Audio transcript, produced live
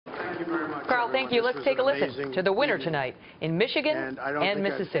you very much. Carl, thank you. Let's take a listen to the winner tonight in Michigan and I don't think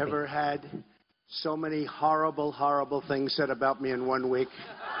Mississippi. I've ever had so many horrible, horrible things said about me in 1 week.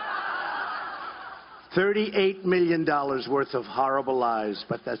 $38 million worth of horrible lies,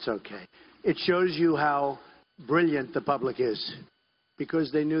 but that's okay. It shows you how brilliant the public is,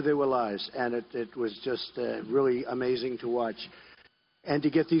 because they knew they were lies, and it was just really amazing to watch. And to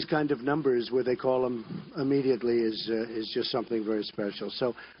get these kind of numbers where they call them immediately is just something very special.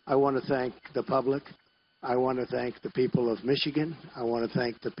 So I want to thank the public. I want to thank the people of Michigan. I want to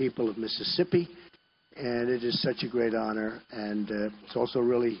thank the people of Mississippi. And it is such a great honor. And it's also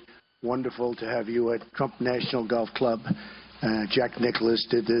really wonderful to have you at Trump National Golf Club. Jack Nicklaus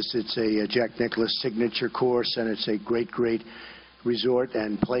did this. It's a Jack Nicklaus signature course, and it's a great, great resort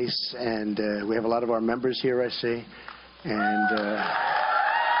and place. And we have a lot of our members here, I see. And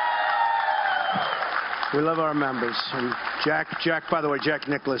we love our members. And Jack, by the way, Jack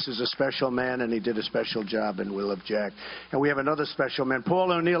Nicklaus is a special man, and he did a special job, and we love Jack. And we have another special man,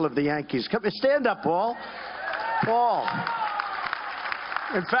 Paul O'Neill of the Yankees. Come, stand up, Paul. Paul.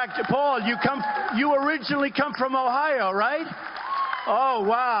 In fact, Paul, you originally come from Ohio, right? Oh,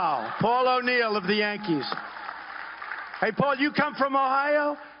 wow. Paul O'Neill of the Yankees. Hey, Paul, you come from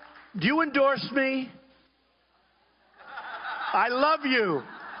Ohio? Do you endorse me? I love you.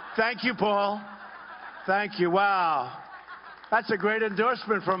 Thank you, Paul. Thank you. Wow. That's a great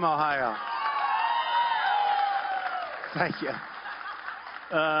endorsement from Ohio. Thank you.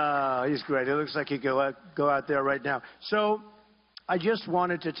 He's great. It looks like he go out there right now. So I just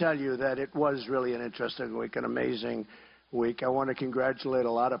wanted to tell you that it was really an interesting week, an amazing week. I want to congratulate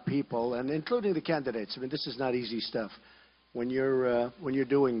a lot of people, and including the candidates. I mean, this is not easy stuff. When you're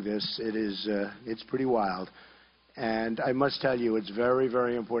doing this, it's pretty wild. And I must tell you, it's very,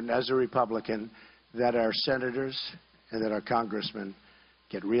 very important as a Republican that our senators and that our congressmen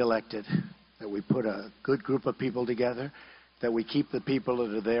get reelected, that we put a good group of people together, that we keep the people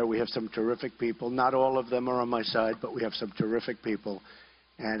that are there. We have some terrific people. Not all of them are on my side, but we have some terrific people.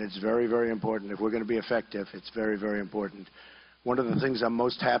 And it's very, very important. If we're going to be effective, it's very, very important. One of the things I'm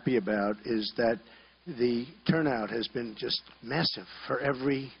most happy about is that the turnout has been just massive for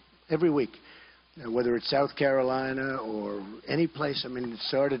every week. Whether it's South Carolina or any place. I mean, it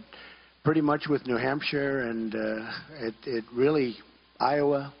started pretty much with New Hampshire, and it really,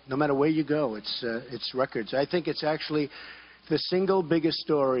 Iowa, no matter where you go, it's records. I think it's actually the single biggest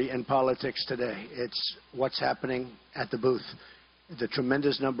story in politics today. It's what's happening at the booth, the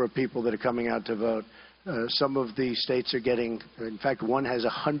tremendous number of people that are coming out to vote. Some of the states are getting, in fact, one has a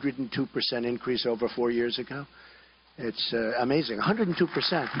 102% increase over 4 years ago. It's amazing,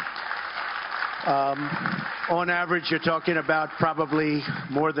 102%. On average, you're talking about probably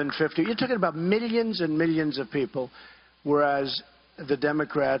more than 50. You're talking about millions and millions of people, whereas the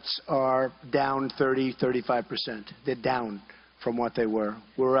Democrats are down 30, 35%. They're down from what they were.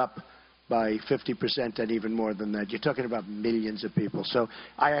 We're up by 50% and even more than that. You're talking about millions of people. So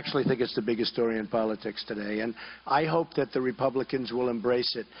I actually think it's the biggest story in politics today. And I hope that the Republicans will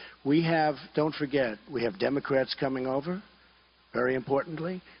embrace it. We have, don't forget, we have Democrats coming over, very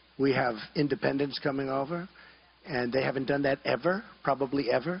importantly. We have independents coming over, and they haven't done that ever, probably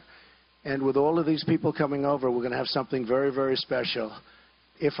ever. And with all of these people coming over, we're going to have something very, very special.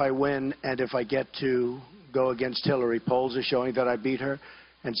 If I win and if I get to go against Hillary, polls are showing that I beat her.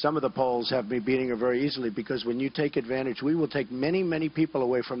 And some of the polls have me beating her very easily, because when you take advantage, we will take many, many people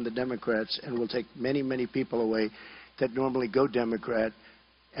away from the Democrats, and we'll take many, many people away that normally go Democrat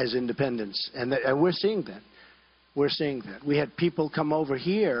as independents. And we're seeing that. We're seeing that. We had people come over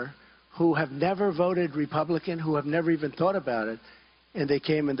here who have never voted Republican, who have never even thought about it, and they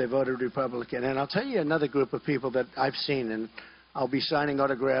came and they voted Republican. And I'll tell you another group of people that I've seen, and I'll be signing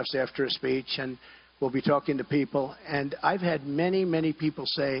autographs after a speech, and we'll be talking to people. And I've had many, many people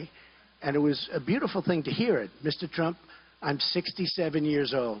say, and it was a beautiful thing to hear it, Mr. Trump, I'm 67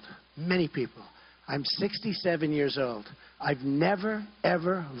 years old. Many people. I'm 67 years old. I've never,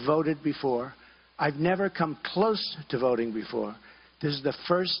 ever voted before. I've never come close to voting before. This is the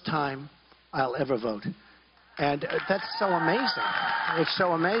first time I'll ever vote. And that's so amazing. It's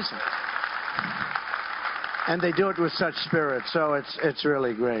so amazing. And they do it with such spirit, so it's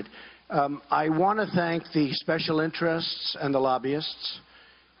really great. I want to thank the special interests and the lobbyists,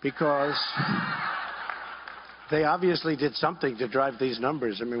 because they obviously did something to drive these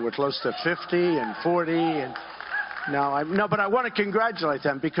numbers. I mean, we're close to 50 and 40, and but I want to congratulate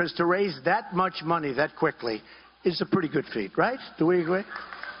them, because to raise that much money that quickly is a pretty good feat, right? Do we agree?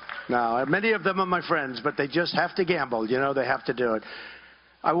 No, many of them are my friends, but they just have to gamble. You know, they have to do it.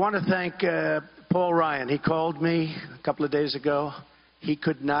 I want to thank Paul Ryan. He called me a couple of days ago, He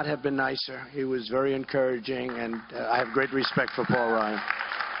could not have been nicer. He was very encouraging, and I have great respect for Paul Ryan.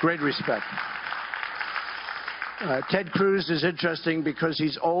 Great respect. Ted Cruz is interesting because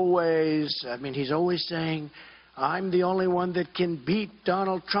he's always saying, I'm the only one that can beat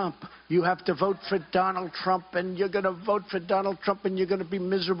Donald Trump. You have to vote for Donald Trump, and you're going to vote for Donald Trump, and you're going to be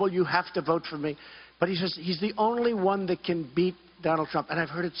miserable. You have to vote for me. But he says he's the only one that can beat Donald Trump. And I've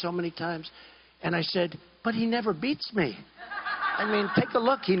heard it so many times. And I said, but he never beats me. I mean, take a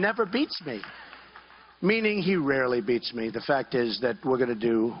look. He never beats me. Meaning he rarely beats me. The fact is that we're going to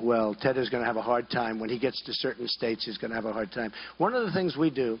do well. Ted is going to have a hard time. When he gets to certain states, he's going to have a hard time. One of the things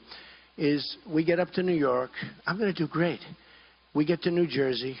we do is we get up to New York. I'm going to do great. We get to New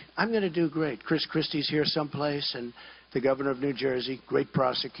Jersey. I'm going to do great. Chris Christie's here someplace, and the governor of New Jersey, great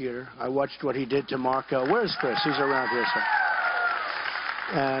prosecutor. I watched what he did to Marco. Where's Chris? He's around here. So.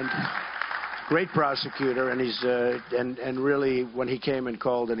 And great prosecutor, and he's and really, when he came and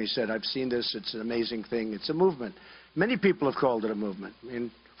called and he said, I've seen this, it's an amazing thing. It's a movement. Many people have called it a movement. I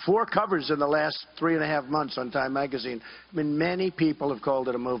mean, 4 covers in the last 3.5 months on Time magazine. I mean, many people have called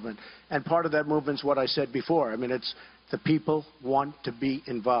it a movement. And part of that movement's what I said before. I mean, it's the people want to be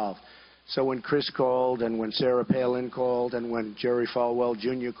involved. So when Chris called, and when Sarah Palin called, and when Jerry Falwell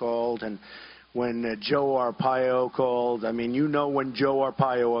Jr. called, and when Joe Arpaio called, I mean, you know when Joe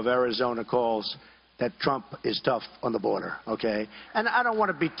Arpaio of Arizona calls that Trump is tough on the border, okay? And I don't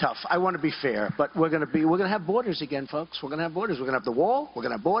want to be tough. I want to be fair. But we're going to have borders again, folks. We're going to have borders. We're going to have the wall. We're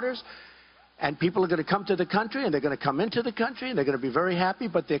going to have borders. And people are going to come to the country, and they're going to come into the country, and they're going to be very happy,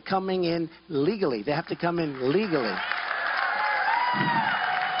 but they're coming in legally. They have to come in legally.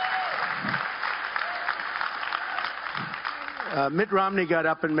 Mitt Romney got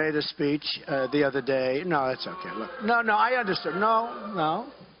up and made a speech the other day. No, that's okay. Look, no, I understand. No,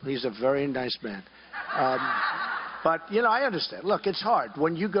 he's a very nice man. But, you know, I understand. Look, it's hard.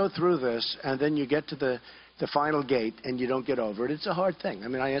 When you go through this and then you get to the final gate and you don't get over it, it's a hard thing. I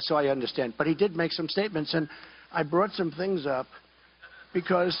mean, so I understand. But he did make some statements, and I brought some things up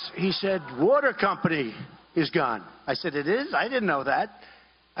because he said, water company is gone. I said, it is? I didn't know that.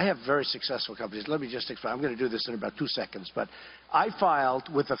 I have very successful companies. Let me just explain. I'm going to do this in about 2 seconds. But I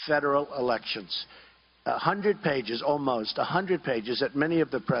filed with the federal elections 100 pages, almost 100 pages, that many of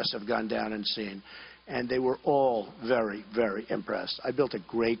the press have gone down and seen. And they were all very, very impressed. I built a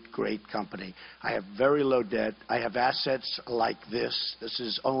great, great company. I have very low debt. I have assets like this. This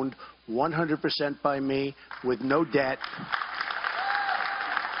is owned 100% by me with no debt.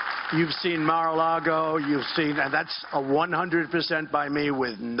 You've seen Mar-a-Lago, and that's a 100% by me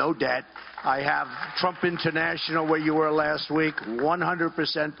with no debt. I have Trump International, where you were last week,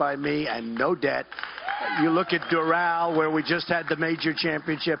 100% by me and no debt. You look at Doral, where we just had the major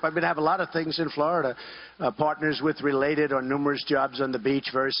championship. I mean, I have a lot of things in Florida. Partners with Related on numerous jobs on the beach,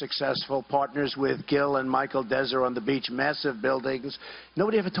 very successful. Partners with Gil and Michael Deser on the beach, massive buildings.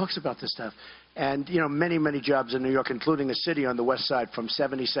 Nobody ever talks about this stuff. And, you know, many, many jobs in New York, including a city on the west side from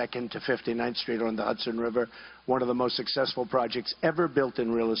 72nd to 59th Street on the Hudson River, one of the most successful projects ever built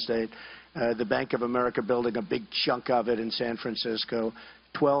in real estate. The Bank of America building a big chunk of it in San Francisco,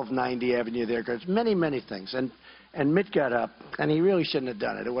 1290 Avenue there. Many, many things. And Mitt got up, and he really shouldn't have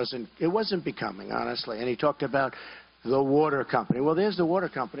done it. It wasn't becoming, honestly. And he talked about the water company. Well, there's the water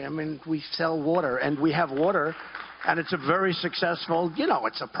company. I mean, we sell water, and we have water. And it's a very successful, you know,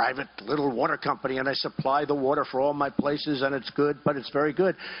 it's a private little water company, and I supply the water for all my places, and it's good, but it's very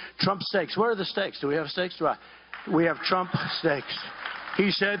good. Trump steaks. Where are the steaks? Do we have steaks? We have Trump steaks.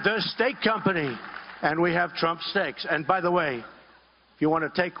 He said, the steak company, and we have Trump steaks. And by the way, if you want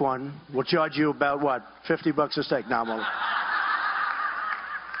to take one, we'll charge you about, what, $50 a steak? No,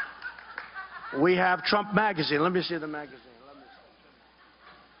 we have Trump magazine. Let me see the magazine.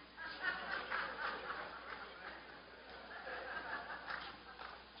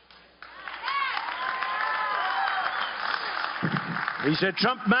 He said,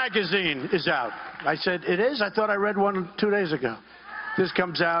 Trump magazine is out. I said, it is? I thought I read one 2 days ago. This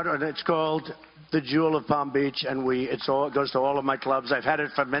comes out, and it's called The Jewel of Palm Beach, and it goes to all of my clubs. I've had it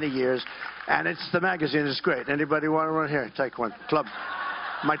for many years, and the magazine is great. Anybody want one? Here, take one.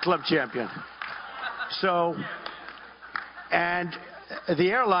 My club champion. So, and the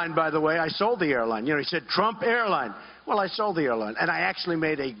airline, by the way, I sold the airline. You know, he said, Trump airline. Well, I sold the airline, and I actually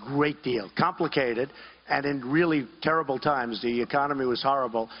made a great deal. Complicated. And in really terrible times, the economy was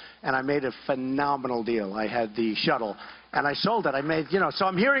horrible, and I made a phenomenal deal. I had the shuttle, and I sold it. I made, you know, so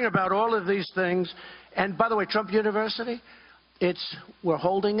I'm hearing about all of these things. And by the way, Trump University, we're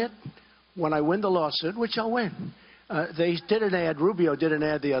holding it when I win the lawsuit, which I'll win. They did an ad, Rubio did an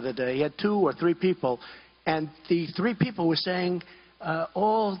ad the other day. He had 2 or 3 people, and the 3 people were saying,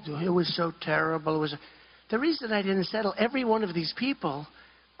 It was so terrible. The reason I didn't settle, every one of these people,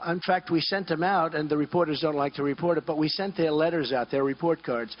 in fact, we sent them out, and the reporters don't like to report it, but we sent their letters out, their report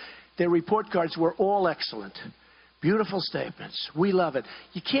cards. Their report cards were all excellent. Beautiful statements. We love it.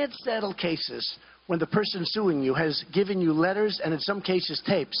 You can't settle cases when the person suing you has given you letters and in some cases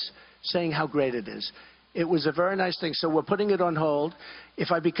tapes saying how great it is. It was a very nice thing. So we're putting it on hold.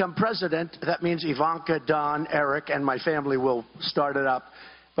 If I become president, that means Ivanka, Don, Eric, and my family will start it up.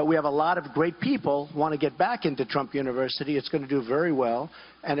 But we have a lot of great people who want to get back into Trump University. It's going to do very well,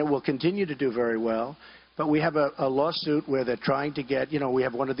 and it will continue to do very well. But we have a lawsuit where they're trying to get, we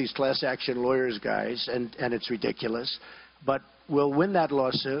have one of these class action lawyers guys, and it's ridiculous. But we'll win that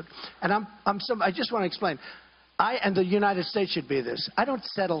lawsuit. And I just want to explain. And the United States should be this. I don't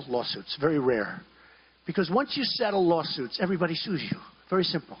settle lawsuits. Very rare. Because once you settle lawsuits, everybody sues you. Very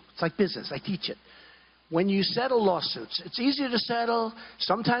simple. It's like business. I teach it. When you settle lawsuits, it's easier to settle.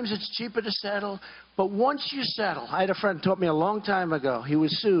 Sometimes it's cheaper to settle. But once you settle, I had a friend who taught me a long time ago. He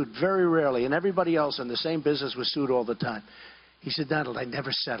was sued very rarely, and everybody else in the same business was sued all the time. He said, Donald, I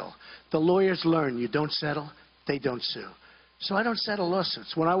never settle. The lawyers learn you don't settle, they don't sue. So I don't settle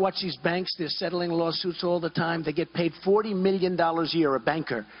lawsuits. When I watch these banks, they're settling lawsuits all the time. They get paid $40 million a year, a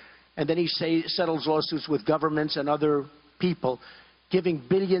banker. And then he settles lawsuits with governments and other people, giving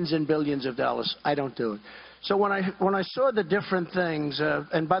billions and billions of dollars. I don't do it. So when I saw the different things,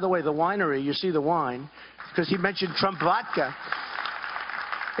 and by the way, the winery, you see the wine, because he mentioned Trump vodka.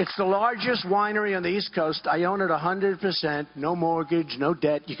 It's the largest winery on the East Coast. I own it 100%, no mortgage, no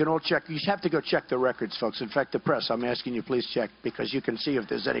debt. You can all check. You have to go check the records, folks. In fact, the press, I'm asking you, please check, because you can see if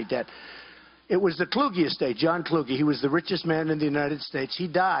there's any debt. It was the Kluge estate, John Kluge. He was the richest man in the United States. He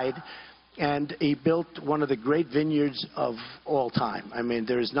died, and he built one of the great vineyards of all time. I mean,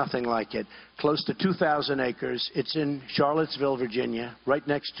 there is nothing like it. Close to 2,000 acres. It's in Charlottesville, Virginia, right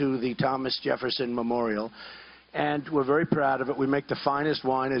next to the Thomas Jefferson Memorial. And we're very proud of it. We make the finest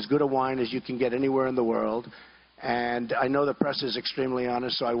wine, as good a wine as you can get anywhere in the world. And I know the press is extremely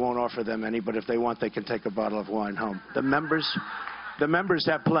honest, so I won't offer them any, but if they want, they can take a bottle of wine home. The members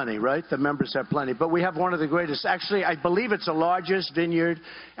have plenty, right? The members have plenty. But we have one of the greatest. Actually, I believe it's the largest vineyard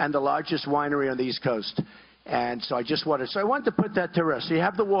and the largest winery on the East Coast. And so I wanted to put that to rest. So you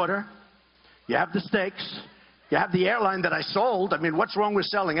have the water, you have the steaks, you have the airline that I sold. I mean, what's wrong with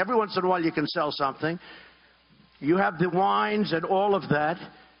selling? Every once in a while you can sell something. You have the wines and all of that.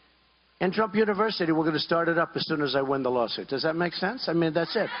 And Trump University, we're going to start it up as soon as I win the lawsuit. Does that make sense? I mean,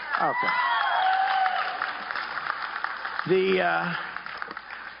 that's it. Okay.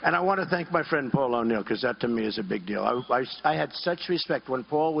 And I want to thank my friend Paul O'Neill, because that to me is a big deal. I had such respect when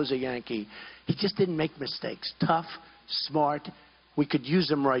Paul was a Yankee. He just didn't make mistakes. Tough, smart. We could use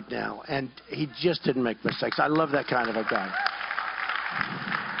him right now. And he just didn't make mistakes. I love that kind of a guy.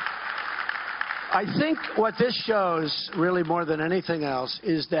 I think what this shows, really more than anything else,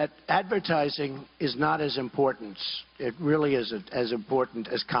 is that advertising is not as important. It really isn't as important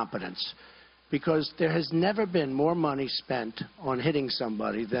as competence. Because there has never been more money spent on hitting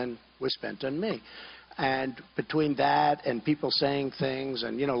somebody than was spent on me. And between that and people saying things,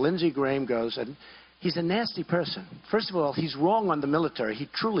 and, Lindsey Graham goes, and he's a nasty person. First of all, he's wrong on the military.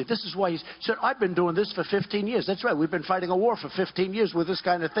 This is why he said, I've been doing this for 15 years. That's right, we've been fighting a war for 15 years with this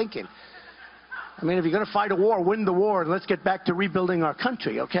kind of thinking. I mean, if you're going to fight a war, win the war, and let's get back to rebuilding our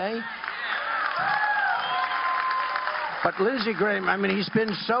country, okay? But Lindsey Graham, I mean, he's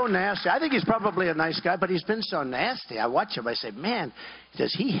been so nasty. I think he's probably a nice guy, but he's been so nasty. I watch him. I say, man,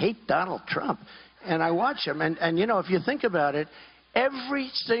 does he hate Donald Trump? And I watch him. And if you think about it, every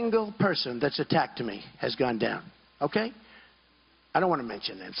single person that's attacked me has gone down, okay? I don't want to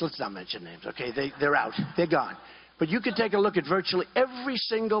mention names. Let's not mention names, okay? They're out. They're gone. But you can take a look at virtually every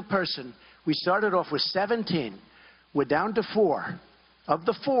single person. We started off with 17. We're down to 4. Of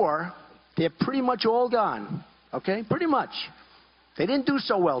the 4, they're pretty much all gone. Okay, pretty much. They didn't do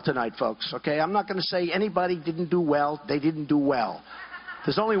so well tonight, folks, okay? I'm not going to say anybody didn't do well. They didn't do well.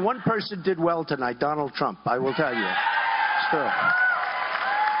 There's only one person did well tonight, Donald Trump, I will tell you. Still.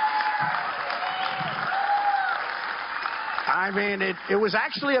 I mean, it was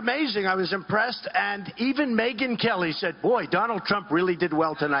actually amazing. I was impressed. And even Megyn Kelly said, boy, Donald Trump really did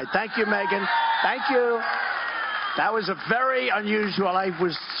well tonight. Thank you, Megyn. Thank you. That was a very unusual. I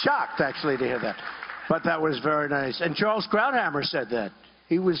was shocked, actually, to hear that. But that was very nice. And Charles Krauthammer said that.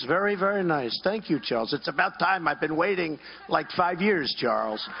 He was very, very nice. Thank you, Charles. It's about time. I've been waiting like 5 years,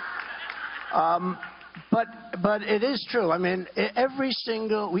 Charles. But it is true. I mean,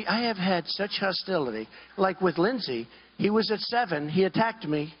 I have had such hostility. Like with Lindsey, he was at 7. He attacked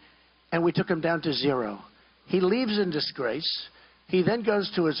me, and we took him down to 0. He leaves in disgrace. He then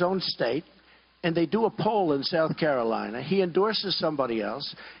goes to his own state, and they do a poll in South Carolina. He endorses somebody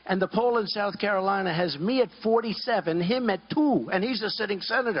else, and the poll in South Carolina has me at 47, him at 2, and he's a sitting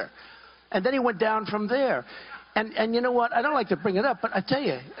senator. And then he went down from there. And you know what? I don't like to bring it up, but I tell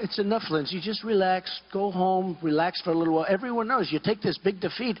you, it's enough, Lindsey. Just relax, go home, relax for a little while. Everyone knows you take this big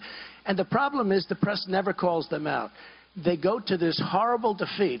defeat, and the problem is the press never calls them out. They go to this horrible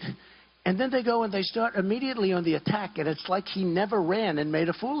defeat, and then they go and they start immediately on the attack, and it's like he never ran and made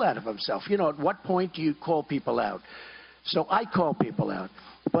a fool out of himself. You know, at what point do you call people out? So I call people out.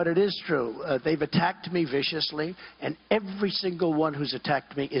 But it is true. They've attacked me viciously, and every single one who's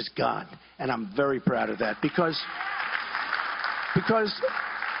attacked me is gone. And I'm very proud of that, because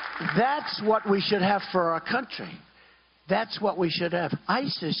that's what we should have for our country. That's what we should have.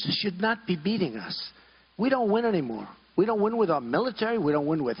 ISIS should not be beating us. We don't win anymore. We don't win with our military. We don't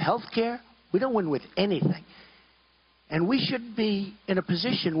win with health care. We don't win with anything. And we should be in a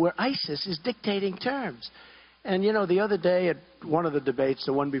position where ISIS is dictating terms. And, you know, the other day at one of the debates,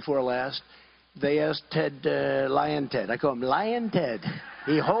 the one before last, they asked Ted, Lion Ted. I call him Lion Ted.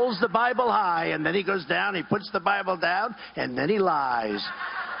 He holds the Bible high, and then he goes down, he puts the Bible down, and then he lies.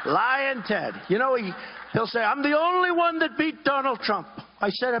 Lion Ted. You know, he'll say, I'm the only one that beat Donald Trump. I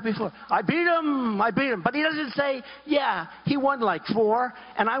said it before. I beat him. But he doesn't say, yeah, he won like 4,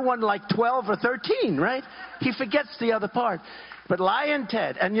 and I won like 12 or 13, right? He forgets the other part. But Lion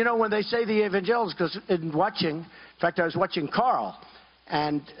Ted, and you know, when they say the evangelicals, because in fact, I was watching Carl,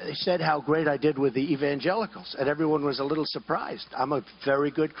 and they said how great I did with the evangelicals, and everyone was a little surprised. I'm a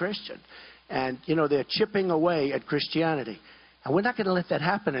very good Christian. And, you know, they're chipping away at Christianity. And we're not going to let that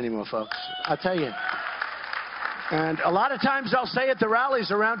happen anymore, folks. I'll tell you. And a lot of times I'll say at the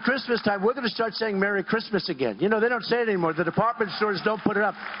rallies around Christmas time, we're going to start saying Merry Christmas again. You know, they don't say it anymore. The department stores don't put it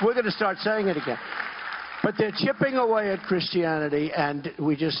up. We're going to start saying it again. But they're chipping away at Christianity, and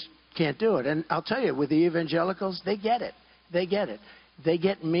we just can't do it. And I'll tell you, with the evangelicals, they get it. They get it. They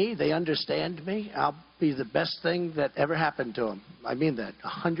get me. They understand me. I'll be the best thing that ever happened to them. I mean that,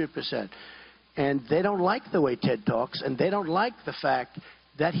 100%. And they don't like the way Ted talks, and they don't like the fact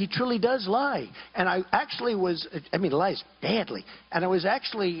that he truly does lie. And I actually lies badly. And I was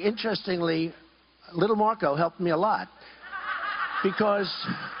actually, interestingly, little Marco helped me a lot. Because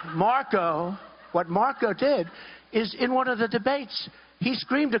what Marco did is, in one of the debates, he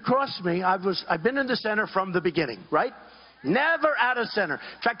screamed across me. I've been in the center from the beginning, right? Never out of center.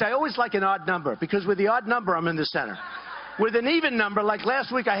 In fact, I always like an odd number, because with the odd number, I'm in the center. With an even number, like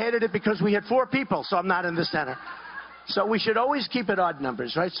last week, I hated it because we had 4 people, so I'm not in the center. So we should always keep it odd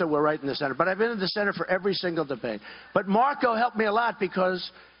numbers, right? So we're right in the center. But I've been in the center for every single debate. But Marco helped me a lot, because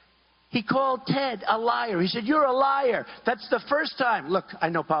he called Ted a liar. He said, you're a liar. That's the first time. Look, I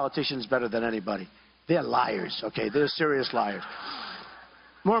know politicians better than anybody. They're liars, okay? They're serious liars.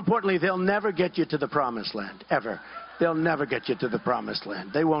 More importantly, they'll never get you to the promised land, ever. They'll never get you to the promised land.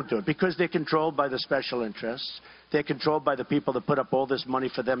 They won't do it, because they're controlled by the special interests. They're controlled by the people that put up all this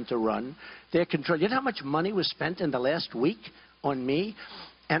money for them to run. They're controlled. You know how much money was spent in the last week on me?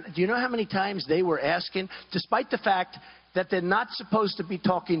 And do you know how many times they were asking, despite the fact that they're not supposed to be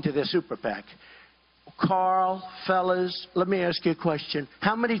talking to their super PAC? Carl, fellas, let me ask you a question.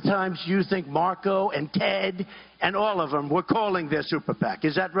 How many times do you think Marco and Ted and all of them were calling their super PAC?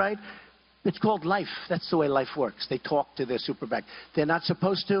 Is that right? It's called life. That's the way life works. They talk to their super PAC. They're not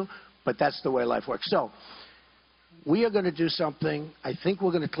supposed to, but that's the way life works. So we are going to do something. I think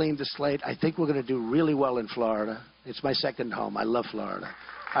we're going to clean the slate. I think we're going to do really well in Florida. It's my second home. I love Florida.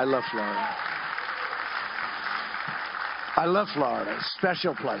 I love Florida. I love Florida. It's a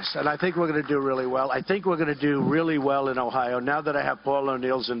special place. And I think we're going to do really well. I think we're going to do really well in Ohio. Now that I have Paul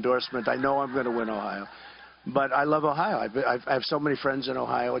O'Neill's endorsement, I know I'm going to win Ohio. But I love Ohio. I have so many friends in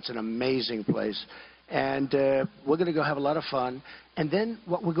Ohio. It's an amazing place. And we're going to go have a lot of fun. And then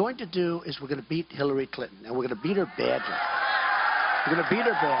what we're going to do is we're going to beat Hillary Clinton. And we're going to beat her badly. We're going to beat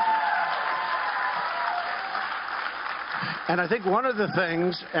her badly. And I think one of the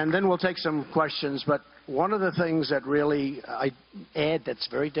things, and then we'll take some questions, but one of the things that really I add that's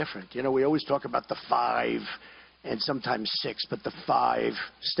very different, you know, we always talk about the 5 and sometimes 6, but the 5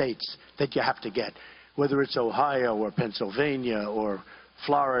 states that you have to get, whether it's Ohio or Pennsylvania or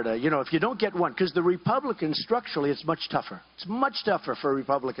Florida. You know, if you don't get one, because the Republicans, structurally, it's much tougher. It's much tougher for a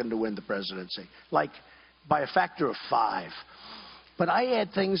Republican to win the presidency, like by a factor of 5. But I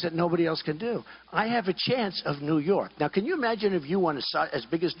add things that nobody else can do. I have a chance of New York. Now, can you imagine if you won as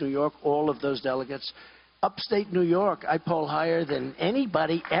big as New York, all of those delegates? Upstate New York, I poll higher than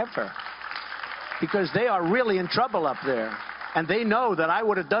anybody ever, because they are really in trouble up there. And they know that I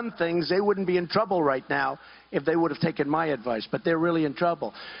would have done things, they wouldn't be in trouble right now if they would have taken my advice. But they're really in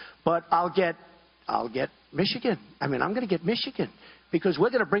trouble. But I'll get Michigan. I mean, I'm going to get Michigan. Because we're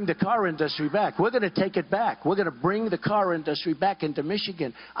going to bring the car industry back. We're going to take it back. We're going to bring the car industry back into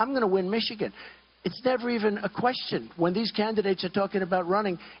Michigan. I'm going to win Michigan. It's never even a question. When these candidates are talking about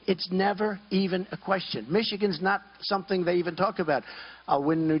running, it's never even a question. Michigan's not something they even talk about. I'll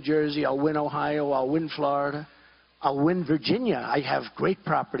win New Jersey. I'll win Ohio. I'll win Florida. I'll win Virginia. I have great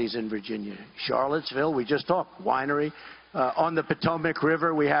properties in Virginia. Charlottesville, we just talked, winery. On the Potomac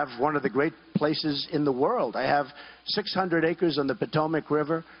River, we have one of the great places in the world. I have 600 acres on the Potomac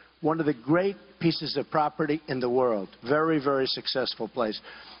River, one of the great pieces of property in the world. Very, very successful place.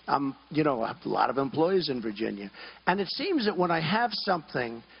 You know, I have a lot of employees in Virginia. And it seems that when I have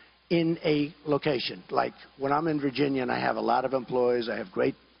something in a location, like when I'm in Virginia and I have a lot of employees, I have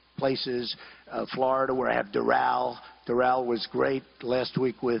great places, Florida where I have Doral. Doral was great last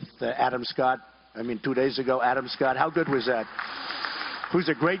week with Adam Scott. I mean, 2 days ago, Adam Scott. How good was that? Who's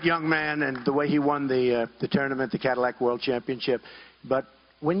a great young man, and the way he won the tournament, the Cadillac World Championship. But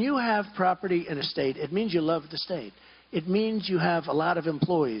when you have property in a state, it means you love the state. It means you have a lot of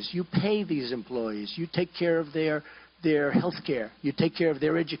employees. You pay these employees. You take care of their health care. You take care of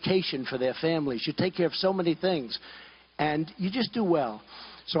their education for their families. You take care of so many things. And you just do well.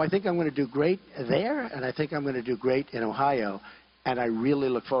 So I think I'm going to do great there, and I think I'm going to do great in Ohio. And I really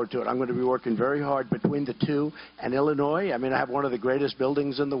look forward to it. I'm going to be working very hard between the two. And Illinois, I mean, I have one of the greatest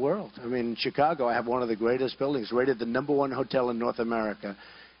buildings in the world. I mean, in Chicago, I have one of the greatest buildings, rated the #1 hotel in North America.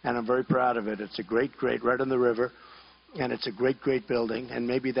 And I'm very proud of it. It's a great, right on the river. And it's a great, great building. And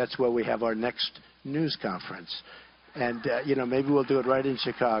maybe that's where we have our next news conference. And, you know, maybe we'll do it right in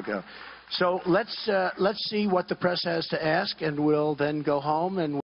Chicago. So let's see what the press has to ask, and we'll then go home and